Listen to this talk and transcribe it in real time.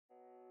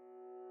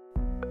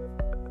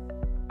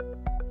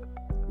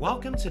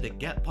Welcome to the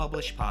Get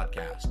Published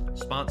podcast,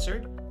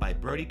 sponsored by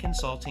Brodie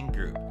Consulting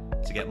Group.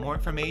 To get more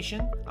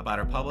information about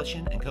our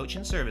publishing and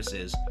coaching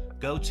services,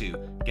 go to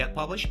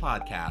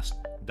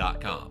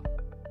getpublishedpodcast.com.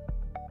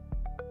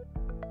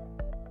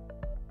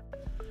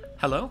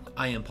 Hello,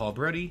 I am Paul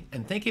Brodie,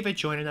 and thank you for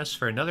joining us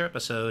for another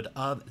episode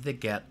of the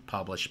Get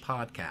Published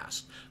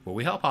podcast, where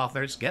we help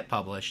authors get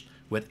published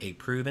with a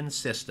proven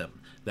system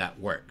that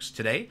works.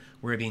 Today,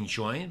 we're being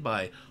joined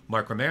by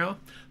Mark Romeo,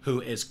 who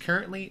is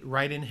currently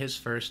writing his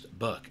first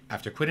book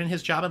after quitting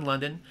his job in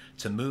London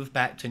to move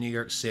back to New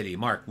York City.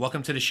 Mark,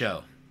 welcome to the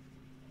show.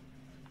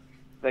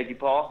 Thank you,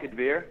 Paul. Good to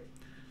be here.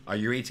 Are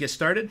you ready to get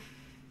started?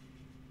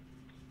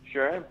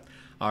 Sure am.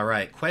 All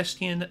right,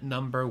 question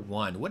number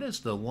one. What is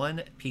the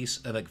one piece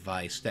of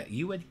advice that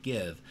you would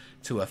give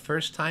to a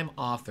first-time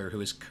author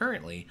who is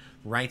currently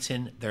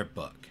writing their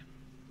book?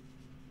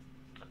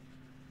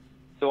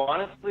 So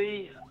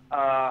honestly,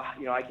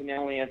 I can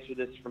only answer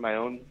this for my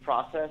own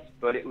process,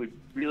 but it would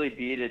really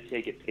be to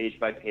take it page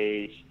by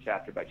page,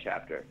 chapter by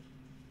chapter.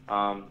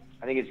 I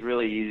think it's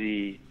really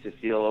easy to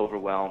feel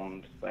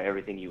overwhelmed by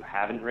everything you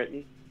haven't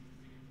written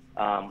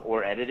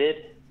or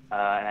edited.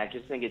 And I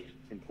just think it's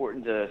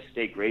important to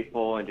stay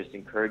grateful and just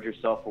encourage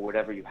yourself for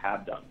whatever you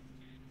have done.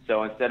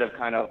 So instead of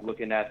kind of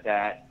looking at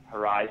that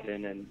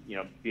horizon and,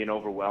 being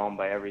overwhelmed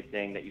by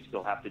everything that you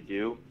still have to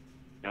do,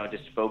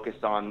 just focus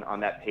on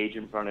that page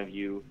in front of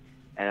you.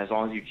 And as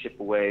long as you chip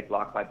away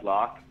block by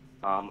block,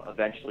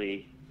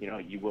 eventually,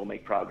 you will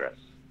make progress.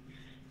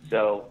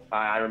 So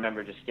I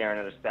remember just staring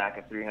at a stack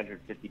of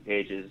 350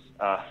 pages,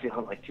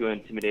 feeling like too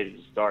intimidated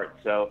to start.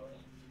 So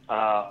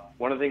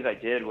one of the things I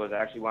did was I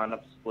actually wound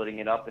up splitting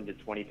it up into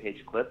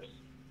 20-page clips,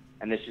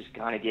 and this just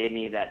kind of gave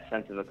me that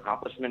sense of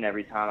accomplishment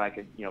every time I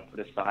could, put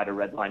aside a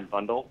red line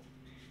bundle.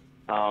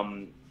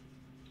 Other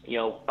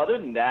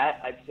than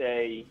that, I'd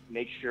say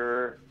make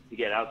sure to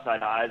get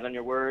outside eyes on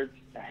your words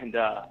and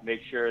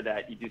make sure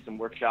that you do some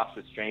workshops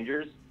with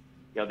strangers.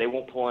 They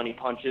won't pull any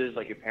punches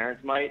like your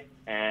parents might,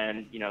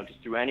 and just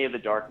through any of the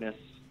darkness,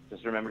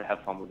 just remember to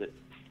have fun with it.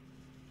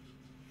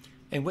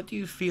 And what do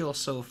you feel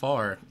so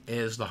far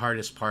is the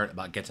hardest part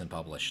about getting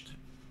published?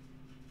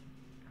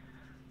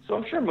 So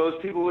I'm sure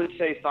most people would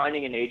say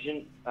finding an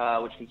agent,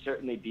 which can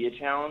certainly be a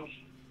challenge.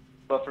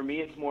 But for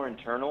me, it's more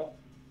internal.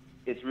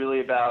 It's really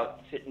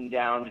about sitting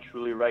down to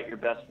truly write your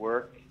best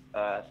work,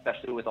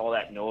 especially with all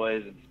that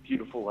noise and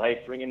beautiful life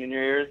ringing in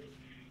your ears.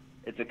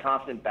 It's a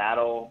constant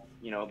battle,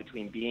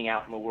 between being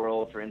out in the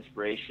world for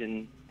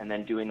inspiration and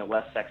then doing the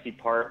less sexy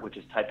part, which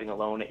is typing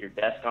alone at your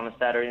desk on a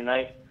Saturday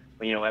night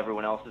when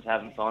everyone else is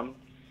having fun.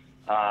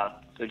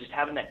 So just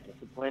having that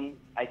discipline,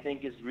 I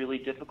think, is really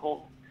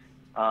difficult,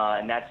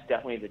 and that's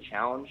definitely the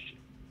challenge.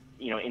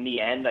 In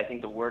the end, I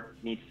think the work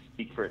needs to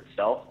speak for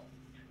itself.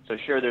 So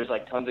sure, there's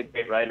tons of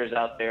great writers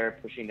out there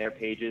pushing their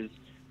pages,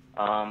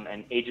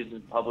 and agents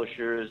and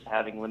publishers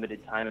having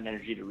limited time and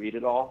energy to read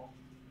it all.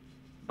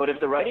 But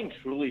if the writing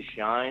truly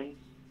shines,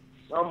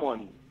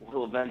 someone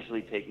will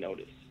eventually take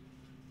notice.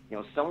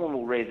 Someone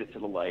will raise it to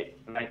the light.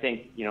 And I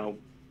think,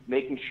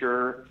 making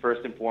sure,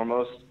 first and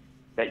foremost,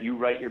 that you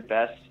write your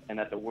best and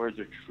that the words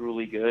are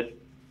truly good,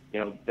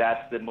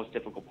 that's the most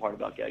difficult part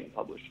about getting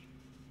published.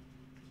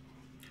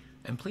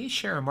 And please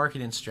share a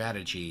marketing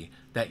strategy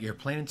that you're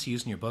planning to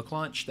use in your book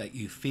launch that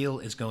you feel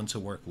is going to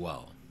work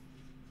well.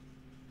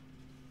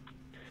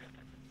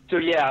 So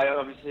yeah,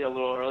 obviously a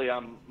little early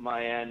on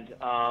my end.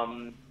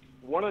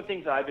 One of the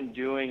things I've been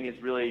doing is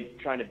really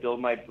trying to build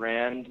my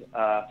brand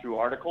through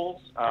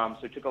articles. So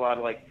I took a lot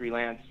of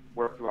freelance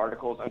work through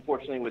articles.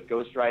 Unfortunately, with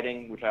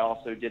ghostwriting, which I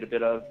also did a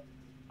bit of,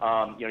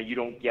 you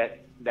don't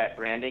get that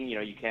branding.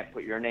 You can't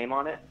put your name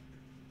on it.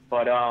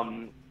 But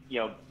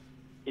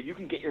if you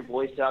can get your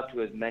voice out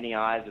to as many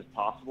eyes as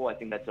possible, I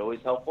think that's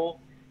always helpful.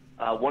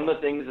 One of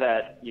the things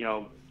that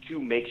two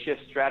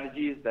makeshift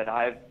strategies that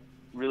I've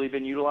really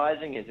been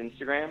utilizing is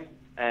Instagram.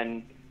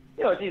 And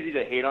it's easy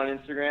to hate on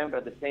Instagram, but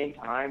at the same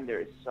time, there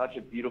is such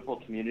a beautiful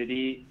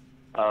community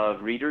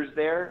of readers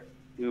there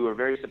who are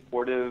very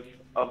supportive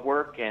of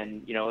work.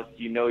 And, if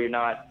you're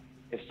not,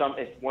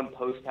 if one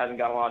post hasn't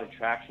got a lot of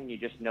traction, you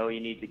just know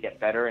you need to get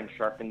better and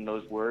sharpen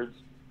those words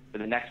for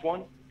the next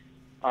one.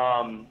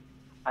 I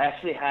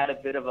actually had a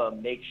bit of a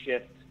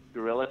makeshift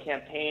guerrilla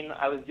campaign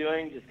I was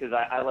doing just because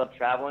I love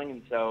traveling.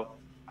 And so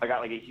I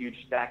got a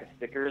huge stack of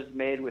stickers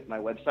made with my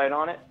website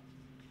on it.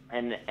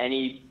 And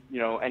any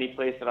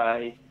place that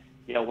I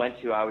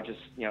went to, I would just,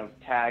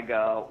 tag,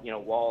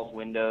 walls,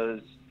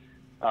 windows,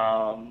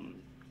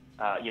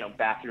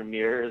 bathroom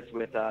mirrors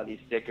with these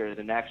stickers.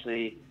 And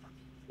actually,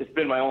 it's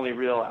been my only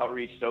real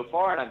outreach so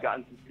far, and I've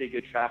gotten some pretty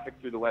good traffic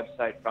through the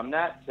website from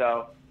that.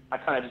 So I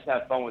kind of just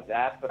have fun with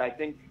that. But I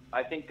think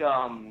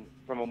from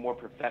a more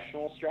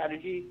professional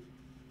strategy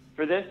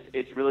for this,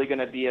 it's really going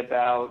to be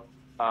about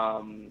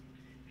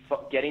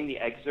getting the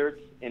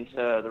excerpts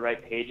into the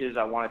right pages.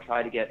 I want to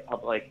try to get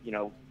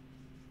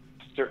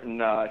certain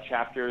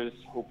chapters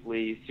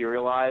hopefully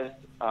serialized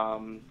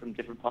from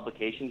different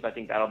publications. I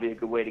think that'll be a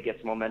good way to get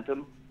some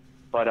momentum.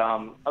 But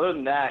other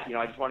than that,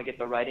 I just want to get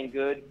the writing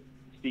good,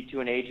 speak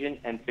to an agent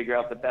and figure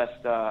out the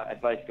best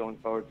advice going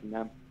forward from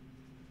them.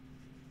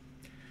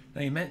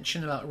 Now, you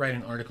mentioned about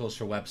writing articles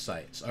for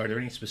websites. Are there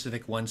any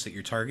specific ones that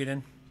you're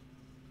targeting?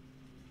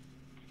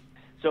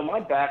 So my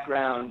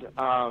background,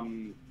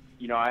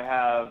 I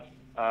have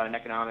an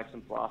economics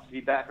and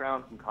philosophy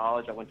background from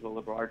college. I went to a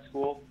liberal arts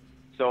school.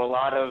 So a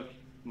lot of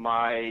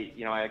my,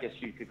 I guess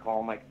you could call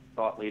them like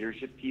thought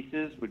leadership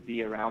pieces would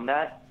be around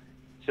that.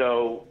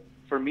 So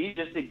for me,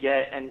 just to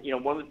get, and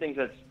one of the things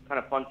that's kind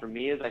of fun for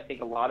me is I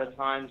think a lot of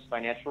times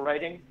financial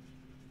writing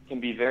can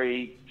be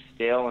very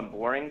stale and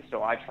boring.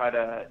 So I try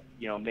to,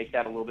 make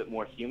that a little bit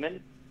more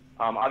human.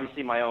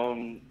 Obviously my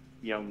own,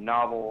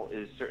 novel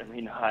is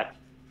certainly not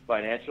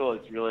financial.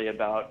 It's really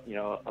about,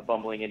 a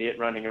bumbling idiot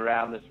running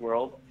around this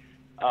world.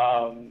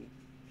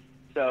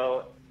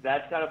 So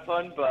that's kind of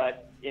fun.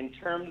 But in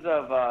terms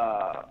of,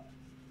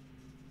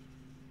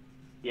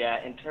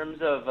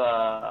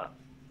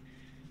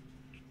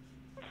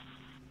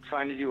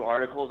 trying to do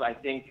articles, I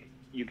think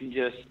you can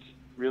just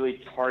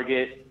really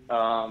target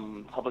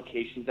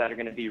publications that are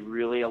going to be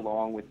really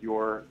along with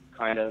your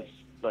kind of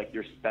like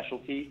your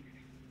specialty.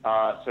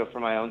 So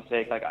for my own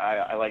sake, like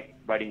I like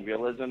writing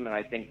realism, and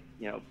I think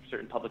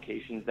certain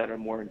publications that are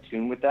more in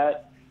tune with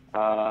that,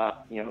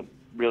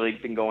 really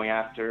been going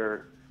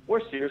after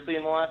more seriously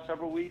in the last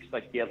several weeks,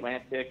 like The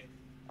Atlantic.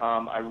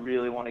 I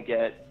really want to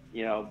get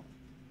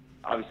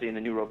obviously in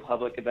the New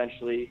Republic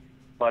eventually,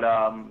 but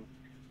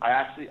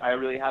I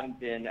really haven't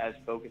been as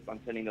focused on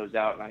sending those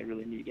out, and I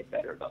really need to get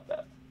better about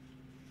that.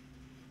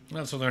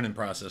 Well, it's a learning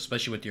process,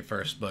 especially with your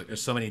first book.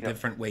 There's so many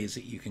different ways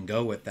that you can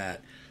go with that,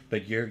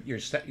 but your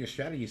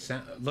strategies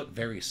look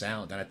very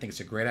sound, and I think it's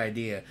a great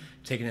idea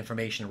taking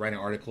information, writing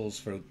articles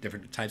for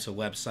different types of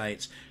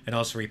websites, and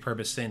also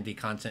repurposing the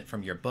content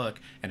from your book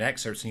and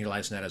excerpts and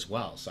utilizing that as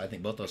well. So I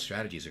think both those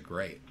strategies are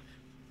great.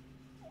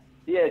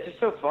 Yeah, it's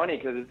just so funny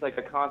because it's like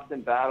a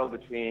constant battle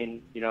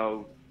between,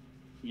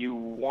 you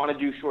want to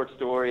do short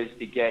stories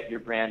to get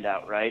your brand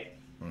out, right?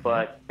 Mm-hmm.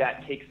 But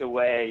that takes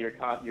away your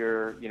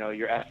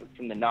effort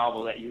from the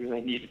novel that you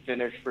really need to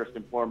finish first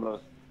and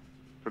foremost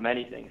from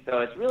anything. So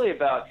it's really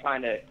about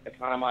trying to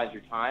economize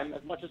your time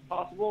as much as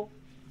possible,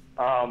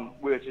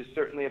 which is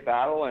certainly a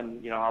battle.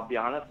 And I'll be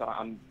honest,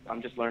 I'm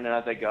just learning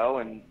as I go,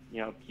 and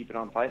keeping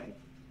on fighting.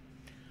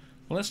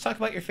 Well, let's talk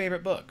about your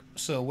favorite book.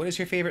 So, what is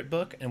your favorite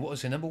book, and what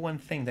was the number one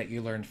thing that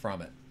you learned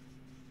from it?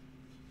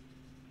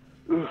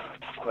 Ooh,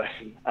 tough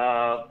question.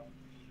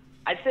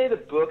 I'd say the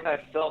book I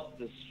felt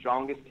the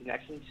strongest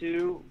connection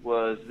to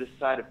was This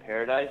Side of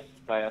Paradise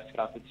by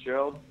Scott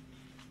Fitzgerald.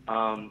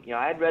 I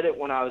had read it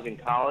when I was in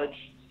college,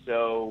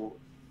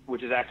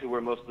 which is actually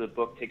where most of the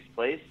book takes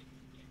place.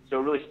 So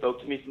it really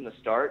spoke to me from the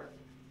start.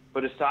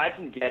 But aside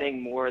from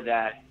getting more of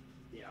that,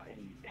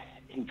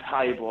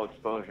 invaluable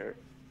exposure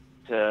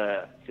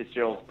to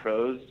Fitzgerald's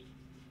prose,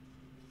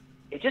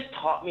 it just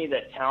taught me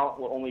that talent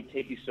will only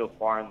take you so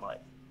far in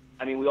life.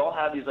 I mean, we all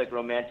have these like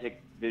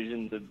romantic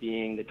visions of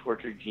being the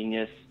tortured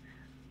genius,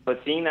 but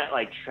seeing that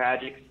like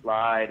tragic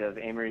slide of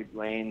Amory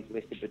Blaine's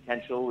wasted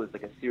potential was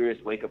like a serious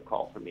wake-up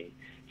call for me.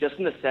 Just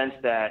in the sense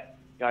that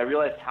I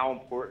realized how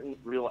important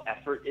real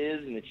effort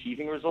is in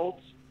achieving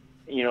results.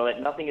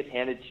 That nothing is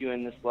handed to you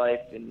in this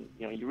life, and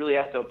you really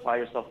have to apply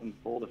yourself in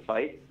full to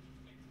fight.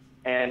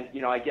 And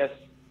I guess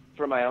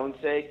for my own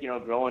sake,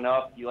 growing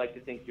up, you like to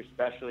think you're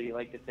special. You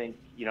like to think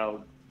you're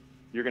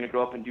going to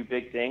grow up and do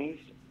big things,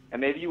 and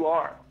maybe you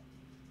are.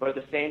 But at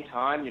the same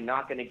time, you're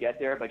not going to get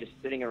there by just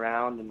sitting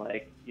around and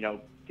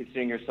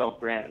considering yourself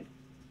grand.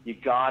 You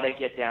got to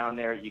get down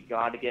there. You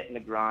got to get in the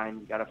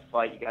grind. You got to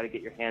fight. You got to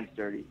get your hands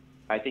dirty.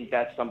 I think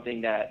that's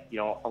something that,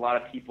 a lot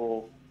of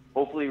people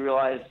hopefully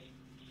realize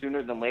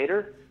sooner than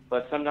later.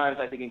 But sometimes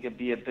I think it can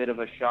be a bit of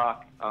a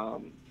shock,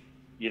 almost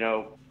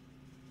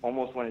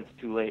when it's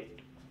too late.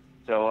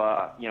 So,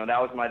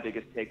 that was my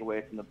biggest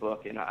takeaway from the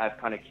book, and I've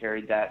kind of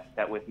carried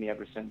that with me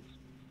ever since.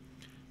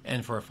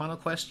 And for a final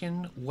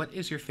question, what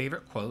is your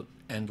favorite quote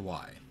and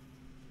why?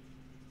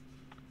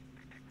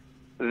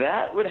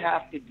 That would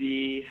have to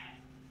be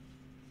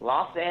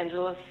Los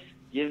Angeles,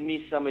 Give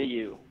Me Some of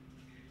You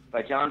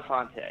by John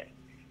Fonte.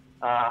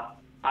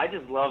 I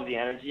just love the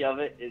energy of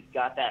it. It's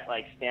got that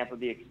stamp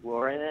of the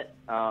explorer in it.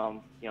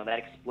 That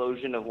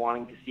explosion of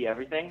wanting to see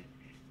everything,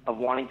 of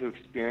wanting to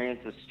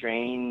experience a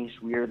strange,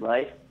 weird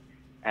life.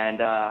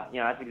 And,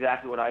 that's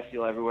exactly what I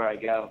feel everywhere I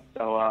go.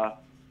 So,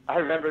 I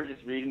remember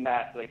just reading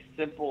that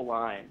simple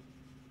line,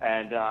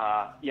 and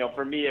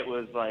for me it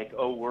was like,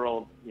 "Oh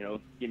world,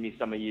 give me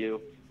some of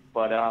you."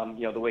 But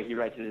the way he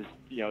writes it is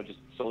just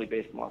solely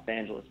based in Los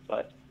Angeles.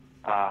 But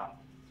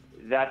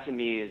that to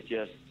me is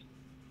just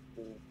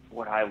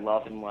what I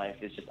love in life.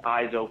 Is just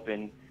eyes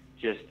open,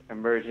 just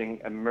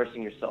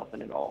immersing yourself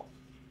in it all.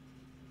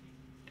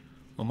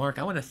 Well, Mark,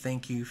 I want to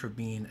thank you for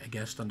being a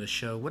guest on the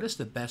show. What is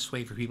the best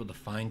way for people to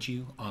find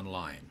you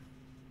online?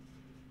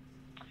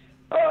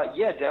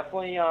 Yeah,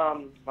 definitely.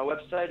 My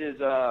website is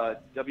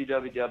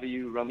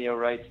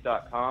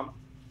www.romeowrites.com.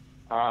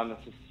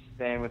 It's the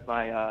same with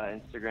my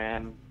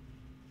Instagram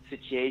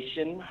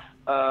situation.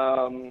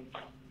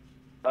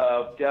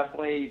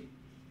 Definitely,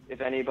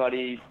 if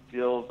anybody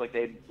feels like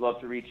they'd love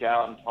to reach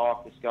out and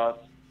talk, discuss,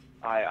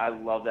 I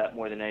love that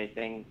more than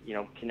anything. You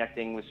know,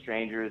 connecting with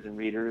strangers and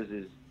readers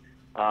is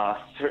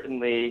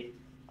certainly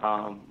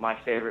my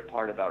favorite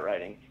part about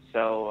writing.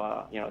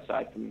 So, you know,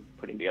 aside from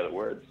putting together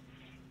words.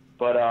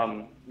 But,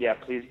 yeah,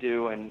 please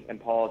do.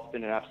 And Paul, it's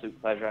been an absolute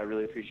pleasure. I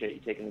really appreciate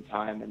you taking the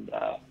time and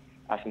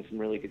asking some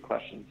really good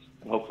questions.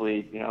 And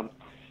hopefully, you know,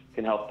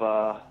 can help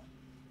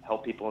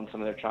people in some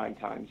of their trying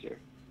times here.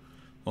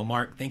 Well,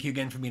 Mark, thank you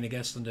again for being a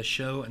guest on the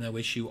show, and I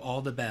wish you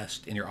all the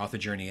best in your author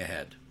journey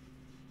ahead.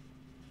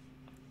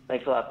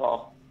 Thanks a lot,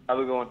 Paul. Have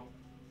a good one.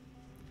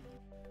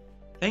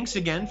 Thanks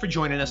again for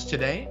joining us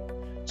today.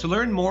 To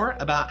learn more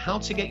about how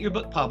to get your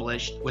book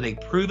published with a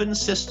proven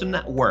system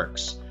that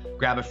works,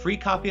 grab a free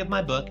copy of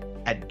my book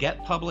at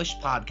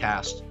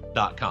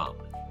getpublishedpodcast.com.